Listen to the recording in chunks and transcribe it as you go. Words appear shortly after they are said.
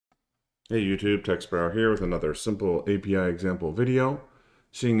Hey YouTube, TechSparrow here with another simple API example video.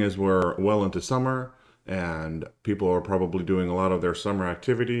 Seeing as we're well into summer and people are probably doing a lot of their summer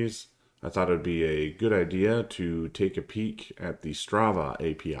activities, I thought it'd be a good idea to take a peek at the Strava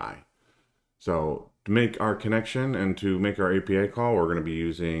API. So to make our connection and to make our API call, we're going to be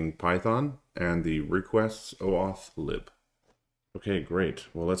using Python and the requests-oauthlib. Okay, great.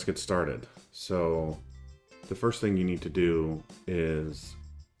 Well, let's get started. So the first thing you need to do is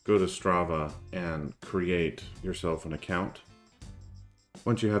go to Strava and create yourself an account.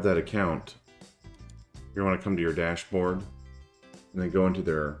 Once you have that account, you want to come to your dashboard and then go into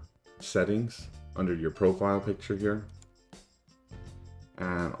their settings under your profile picture here.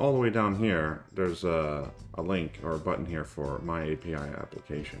 And all the way down here, there's a link or a button here for My API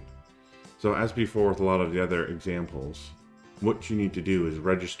application. So as before with a lot of the other examples, what you need to do is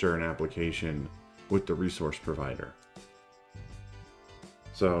register an application with the resource provider.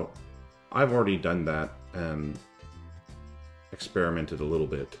 So I've already done that and experimented a little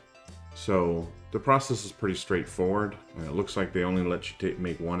bit. So the process is pretty straightforward, and it looks like they only let you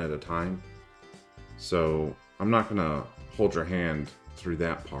make one at a time. So I'm not gonna hold your hand through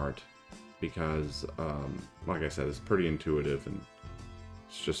that part because, like I said, it's pretty intuitive and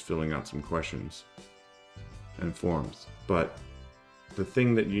it's just filling out some questions and forms. But the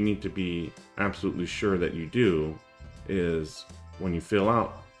thing that you need to be absolutely sure that you do is when you fill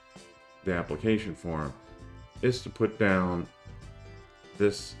out the application form is to put down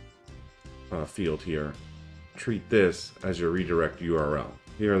this field here. Treat this as your redirect URL.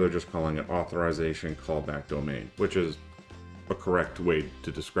 Here they're just calling it authorization callback domain, which is a correct way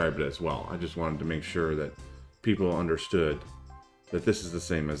to describe it as well. I just wanted to make sure that people understood that this is the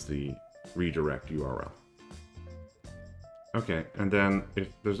same as the redirect URL. Okay, and then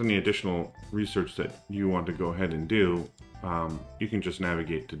if there's any additional research that you want to go ahead and do, you can just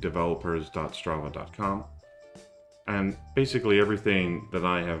navigate to developers.strava.com. And basically everything that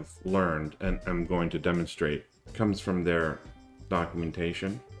I have learned and I'm going to demonstrate comes from their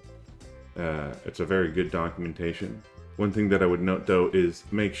documentation. It's a very good documentation. One thing that I would note though is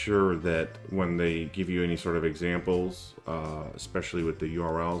make sure that when they give you any sort of examples, especially with the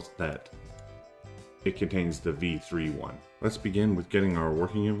URLs, that it contains the v3 one. Let's begin with getting our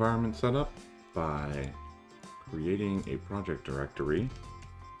working environment set up by creating a project directory,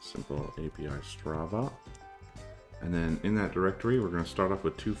 simple API Strava. And then in that directory, we're going to start off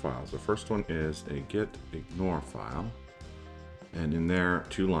with two files. The first one is a get-ignore file. And in there,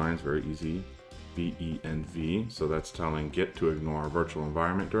 2 lines, very easy, venv. So that's telling Git to ignore our virtual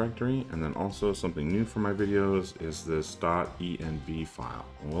environment directory. And then also something new for my videos is this .env file.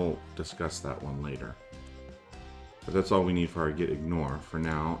 And we'll discuss that one later. But that's all we need for our get-ignore for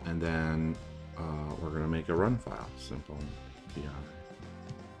now. And then we're going to make a run file, simple API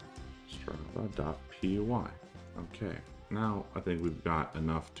strava.py. Okay, now I think we've got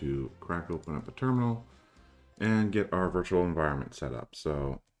enough to crack open up a terminal and get our virtual environment set up.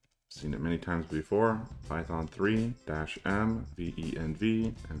 So, seen it many times before, Python 3-m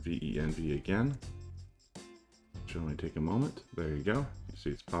venv and venv again. Should only take a moment. There you go. You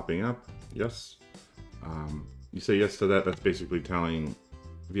see it's popping up. Yes. You say yes to that. That's basically telling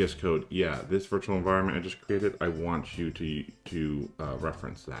VS Code, yeah, this virtual environment I just created, I want you to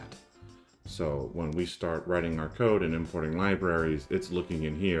reference that. So when we start writing our code and importing libraries, it's looking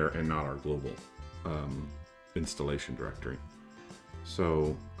in here and not our global installation directory.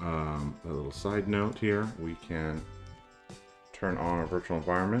 So a little side note here, we can turn on our virtual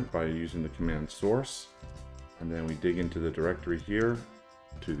environment by using the command source. And then we dig into the directory here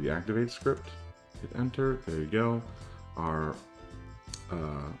to the activate script. Hit enter, there you go. Our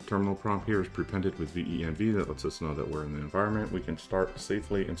terminal prompt here is prepended with venv. That lets us know that we're in the environment. We can start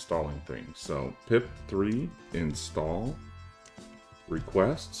safely installing things. So pip3 install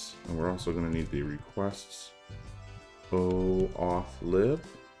requests, and we're also going to need the requests-oauthlib,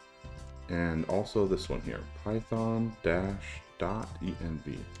 and also this one here, python-.env.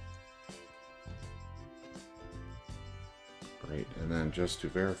 Great, and then just to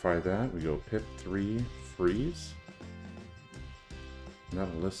verify that, we go pip3 freeze. And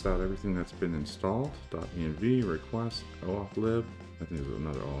that'll list out everything that's been installed. .env, request, OAuthLib. I think there's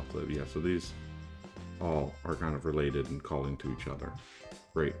another OAuthLib. Yeah, so these all are kind of related and calling to each other.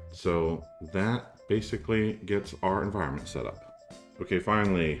 Great. So that basically gets our environment set up. Okay,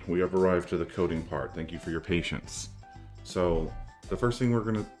 finally, we have arrived to the coding part. Thank you for your patience. So the first thing we're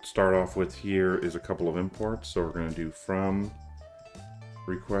going to start off with here is a couple of imports. So we're going to do from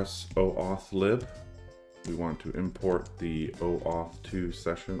requests-oauthlib. We want to import the OAuth2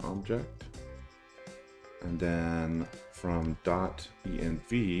 session object. And then from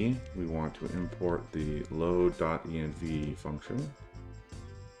 .env, we want to import the load.env function.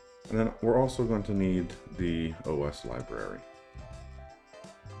 And then we're also going to need the OS library.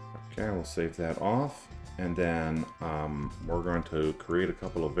 Okay, we'll save that off. And then we're going to create a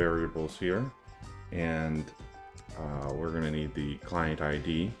couple of variables here. And we're going to need the client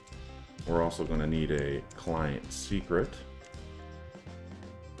ID. We're also going to need a client secret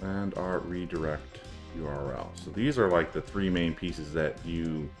and our redirect URL. So these are like the three main pieces that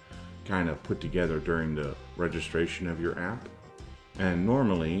you kind of put together during the registration of your app. And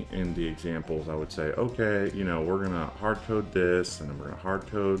normally in the examples, I would say, okay, you know, we're going to hard code this, and then we're going to hard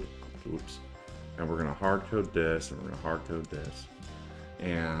code, oops, and we're going to hard code this, and we're going to hard code this.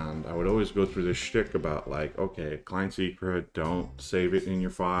 And I would always go through this shtick about like, okay, client secret, don't save it in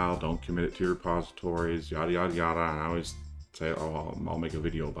your file, don't commit it to your repositories, yada, yada, yada. And I always say, oh, I'll make a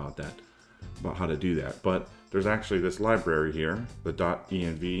video about that, about how to do that. But there's actually this library here, the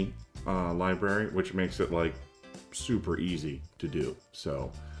 .env library, which makes it like super easy to do.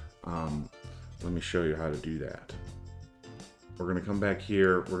 So let me show you how to do that. We're going to come back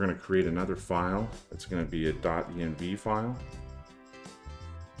here. We're going to create another file. It's going to be a .env file.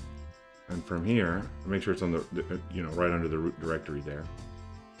 And from here, make sure it's on the, you know, right under the root directory there.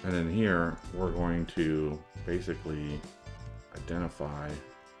 And then here, we're going to basically identify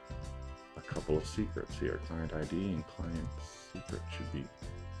a couple of secrets here. Client ID and client secret should be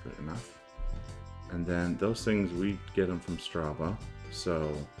good enough. And then those things, we get them from Strava.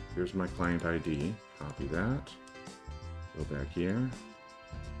 So here's my client ID, copy that, go back here.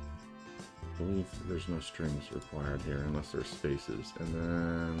 I believe there's no strings required here unless there's spaces. And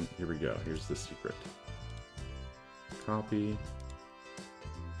then here we go. Here's the secret. Copy.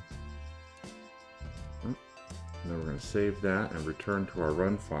 And then we're going to save that and return to our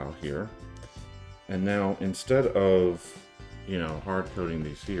run file here. And now instead of, you know, hard coding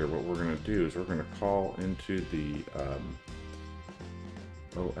these here, what we're going to do is we're going to call into the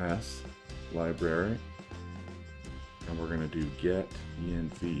OS library, and we're going to do get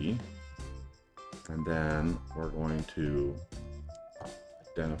env. And then we're going to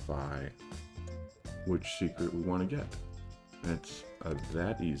identify which secret we want to get. And it's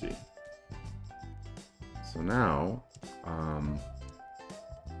that easy. So now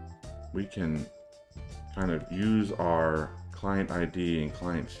we can kind of use our client ID and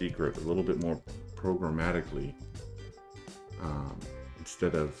client secret a little bit more programmatically,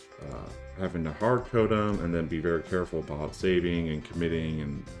 instead of having to hard code them and then be very careful about saving and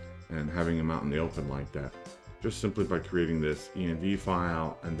committing and having them out in the open like that. Just simply by creating this env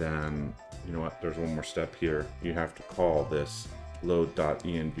file, and then, you know what, there's one more step here. You have to call this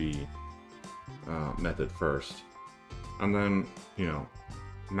load.env method first. And then, you know,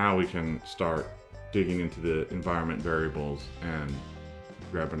 now we can start digging into the environment variables and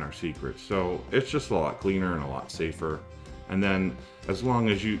grabbing our secrets. So it's just a lot cleaner and a lot safer. And then as long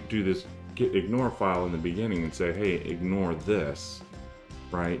as you do this get ignore file in the beginning and say, hey, ignore this,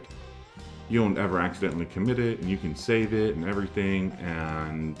 right? You don't ever accidentally commit it, and you can save it and everything,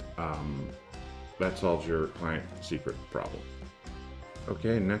 and that solves your client secret problem.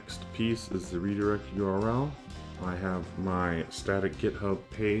 Okay, next piece is the redirect URL. I have my static GitHub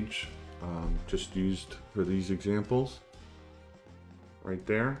page just used for these examples right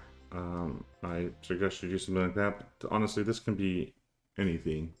there. I suggest you do something like that, but honestly, this can be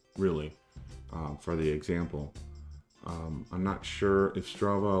anything really for the example. I'm not sure if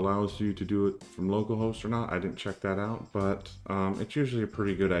Strava allows you to do it from localhost or not. I didn't check that out, but it's usually a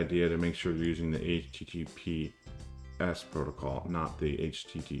pretty good idea to make sure you're using the HTTPS protocol, not the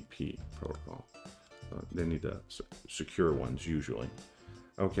HTTP protocol. They need the secure ones usually.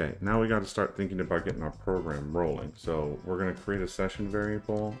 Okay, now we got to start thinking about getting our program rolling. So we're going to create a session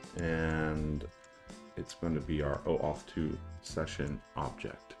variable, and it's going to be our OAuth2 session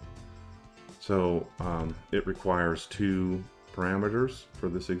object. So it requires two parameters for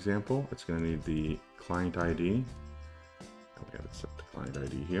this example. It's going to need the client ID. We got to set the client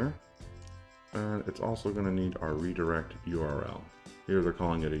ID here. And it's also going to need our redirect URL. Here they're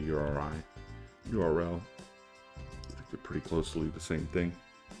calling it a URL. I think they're pretty closely the same thing.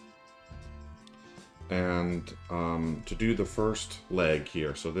 And to do the first leg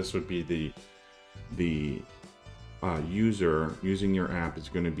here, so this would be the user using your app is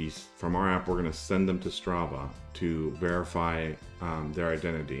going to be, from our app, we're going to send them to Strava to verify their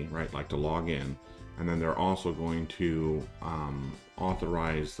identity, right? Like to log in. And then they're also going to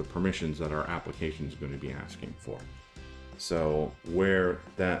authorize the permissions that our application is going to be asking for. So where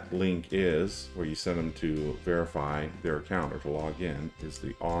that link is, where you send them to verify their account or to log in, is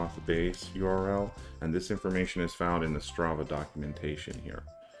the auth base URL. And this information is found in the Strava documentation here.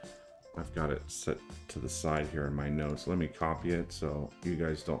 I've got it set to the side here in my notes. Let me copy it so you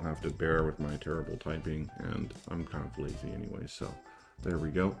guys don't have to bear with my terrible typing, and I'm kind of lazy anyway, so there we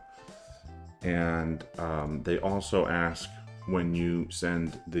go. And they also ask when you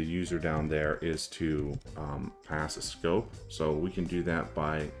send the user down there is to pass a scope. So we can do that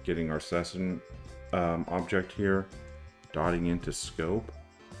by getting our session object here, dotting into scope,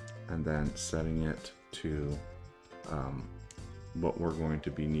 and then setting it to what we're going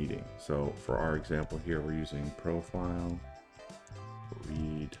to be needing. So for our example here, we're using profile,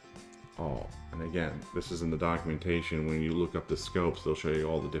 read all. And again, this is in the documentation. When you look up the scopes, they'll show you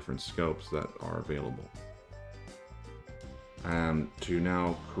all the different scopes that are available. To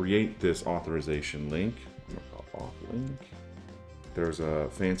now create this authorization link, I'm gonna call auth link. There's a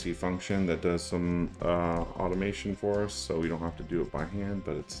fancy function that does some automation for us, so we don't have to do it by hand,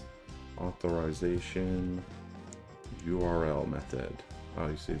 but it's authorization URL method. Oh,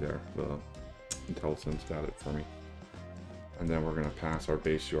 you see there, the IntelliSense got it for me. And then we're going to pass our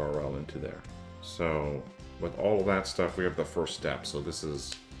base URL into there. So with all of that stuff, we have the first step. So this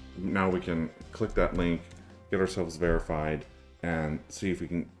is, now we can click that link, get ourselves verified, and see if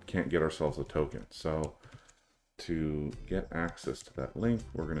we can't get ourselves a token. So to get access to that link,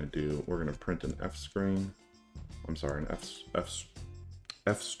 we're going to print an F string. I'm sorry, an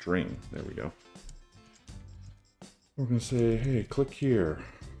F string. There we go. We're going to say, hey, click here.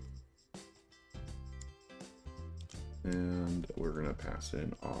 And we're going to pass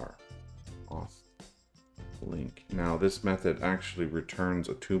in our auth link. Now this method actually returns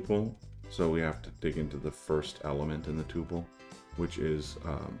a tuple, so we have to dig into the first element in the tuple, which is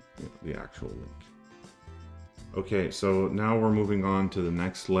the actual link. Okay, so now we're moving on to the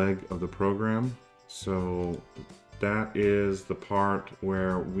next leg of the program. So that is the part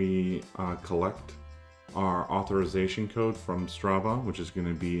where we collect our authorization code from Strava, which is going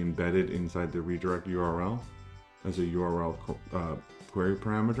to be embedded inside the redirect URL as a URL query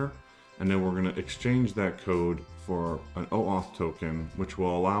parameter. And then we're going to exchange that code for an OAuth token, which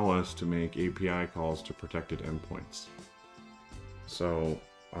will allow us to make API calls to protected endpoints. So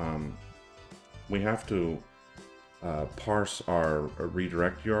we have to parse our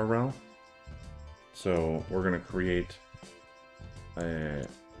redirect URL. So we're going to create a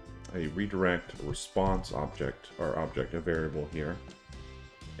redirect response object, or object, a variable here,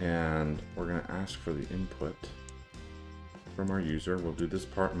 and we're going to ask for the input from our user. We'll do this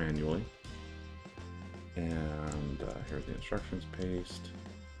part manually, and here are the instructions. Paste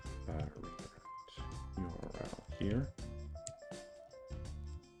redirect URL here,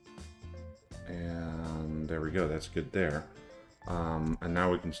 and there we go. That's good there. And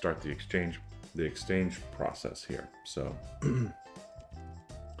now we can start the exchange process here. So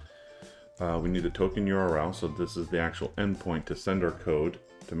we need a token URL, so this is the actual endpoint to send our code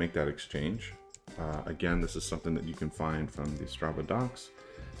to make that exchange. Again, this is something that you can find from the Strava docs,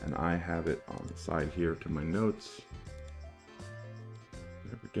 and I have it on the side here to my notes.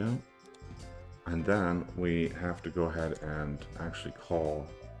 There we go. And then we have to go ahead and actually call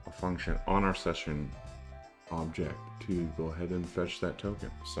a function on our session object to go ahead and fetch that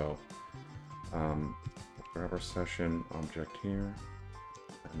token. So grab our session object here.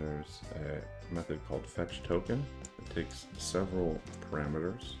 And there's a method called fetch token. It takes several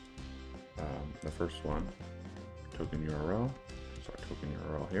parameters. The first one, token URL. Sorry, token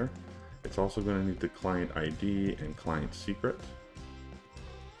URL here. It's also going to need the client ID and client secret.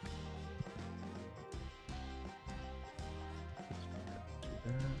 Do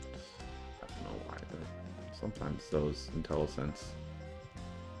that. I don't know why, but sometimes those IntelliSense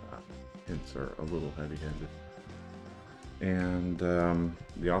hints are a little heavy-handed. And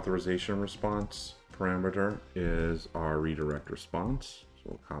the authorization response parameter is our redirect response. So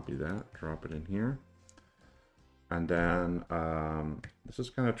we'll copy that, drop it in here. And then this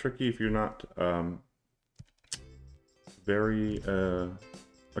is kind of tricky if you're not very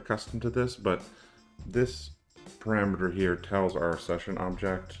accustomed to this, but this parameter here tells our session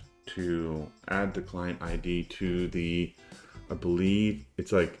object to add the client ID to the, I believe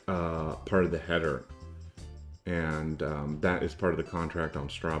it's like part of the header. And that is part of the contract on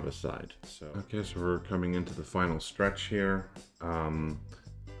Strava's side. So okay, so we're coming into the final stretch here.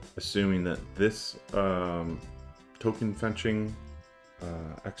 Assuming that this token fetching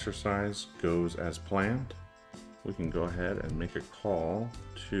exercise goes as planned, we can go ahead and make a call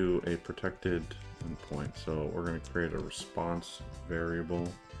to a protected endpoint. So we're going to create a response variable,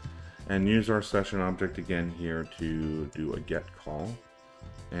 and use our session object again here to do a get call.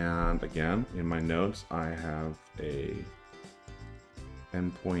 And again, in my notes, I have a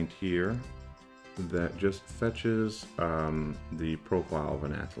endpoint here that just fetches the profile of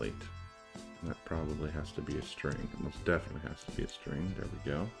an athlete. And that probably has to be a string. It most definitely has to be a string. There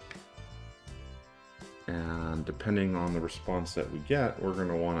we go. And depending on the response that we get, we're going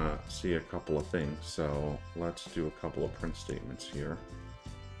to want to see a couple of things. So let's do a couple of print statements here.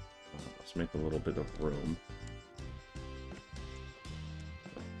 Let's make a little bit of room.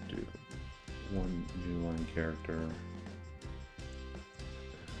 Do one new line character.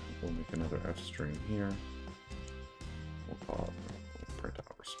 We'll make another F string here. We'll call it print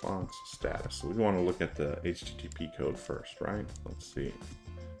out response status. So we want to look at the HTTP code first, right? Let's see.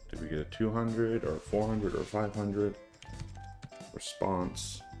 Did we get a 200 or 400 or 500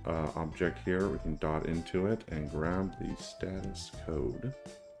 response object here? We can dot into it and grab the status code.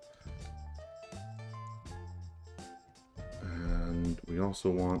 And we also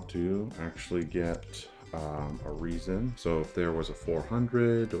want to actually get a reason. So if there was a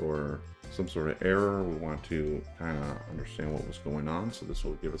 400 or some sort of error, we want to kind of understand what was going on. So this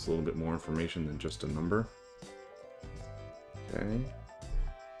will give us a little bit more information than just a number. Okay.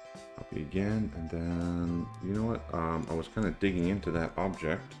 Copy again, and then, you know what, I was kind of digging into that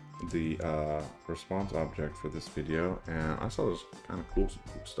object, the response object for this video, and I saw there's kind of cool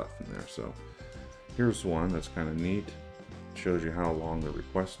stuff in there. So here's one that's kind of neat. It shows you how long the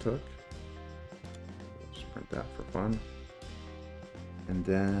request took. Just print that for fun. And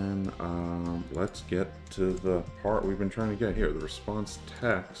then let's get to the part we've been trying to get here. The response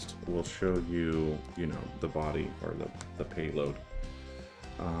text will show you, you know, the body or the payload.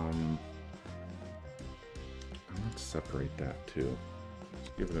 Let's separate that too. Let's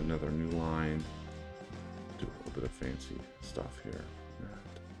give it another new line. Do a little bit of fancy stuff here.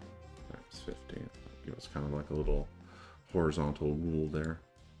 That's 15. Give us kind of like a little horizontal rule there.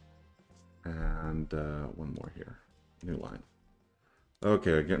 And one more here. New line.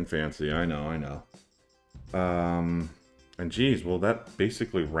 Okay, getting fancy. I know. And geez, well, that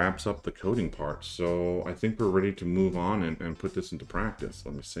basically wraps up the coding part. So I think we're ready to move on and put this into practice.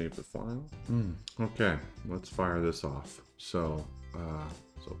 Let me save the file. Okay, let's fire this off. So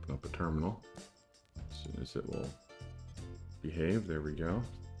let's open up a terminal. As soon as it will behave, there we go.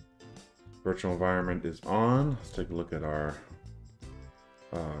 Virtual environment is on. Let's take a look at our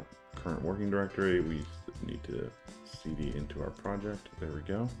current working directory. We need to cd into our project. There we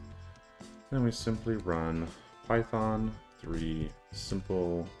go. Then we simply run Python 3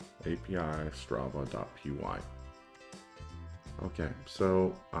 simple API strava.py. Okay,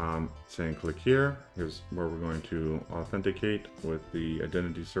 so saying click here. Here's where we're going to authenticate with the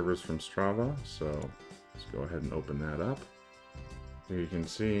identity servers from Strava. So let's go ahead and open that up. Here you can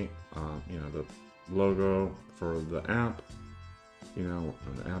see, you know, the logo for the app, you know,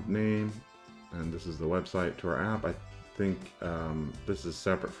 the app name, and this is the website to our app. I think this is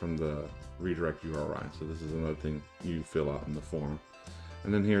separate from the redirect URI, so this is another thing you fill out in the form.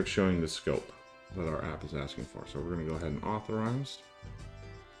 And then here it's showing the scope that our app is asking for. So we're going to go ahead and authorize,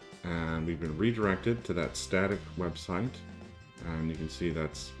 and we've been redirected to that static website, and you can see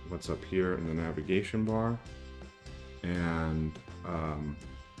that's what's up here in the navigation bar, and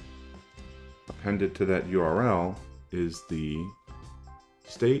appended to that URL is the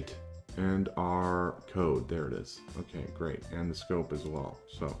state and our code. There it is. Okay, great. And the scope as well.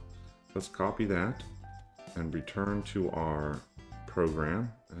 So let's copy that and return to our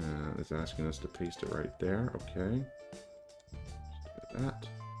program. It's asking us to paste it right there. Okay. Let's do that.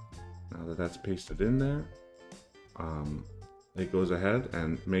 Now that that's pasted in there, it goes ahead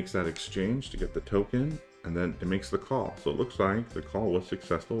and makes that exchange to get the token, and then it makes the call. So it looks like the call was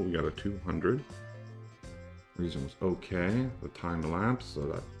successful. We got a 200. Reason was okay. The time elapsed,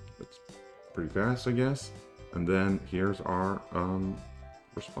 so that's pretty fast, I guess. And then here's our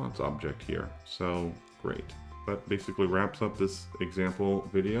response object here. So great. That basically wraps up this example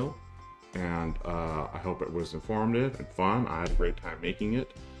video, and I hope it was informative and fun. I had a great time making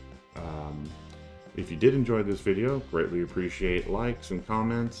it. If you did enjoy this video, greatly appreciate likes and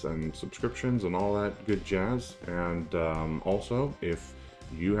comments and subscriptions and all that good jazz. And also, if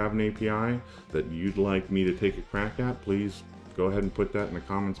you have an API that you'd like me to take a crack at, please go ahead and put that in the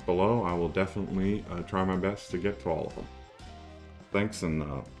comments below. I will definitely try my best to get to all of them. Thanks, and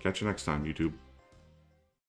catch you next time, YouTube.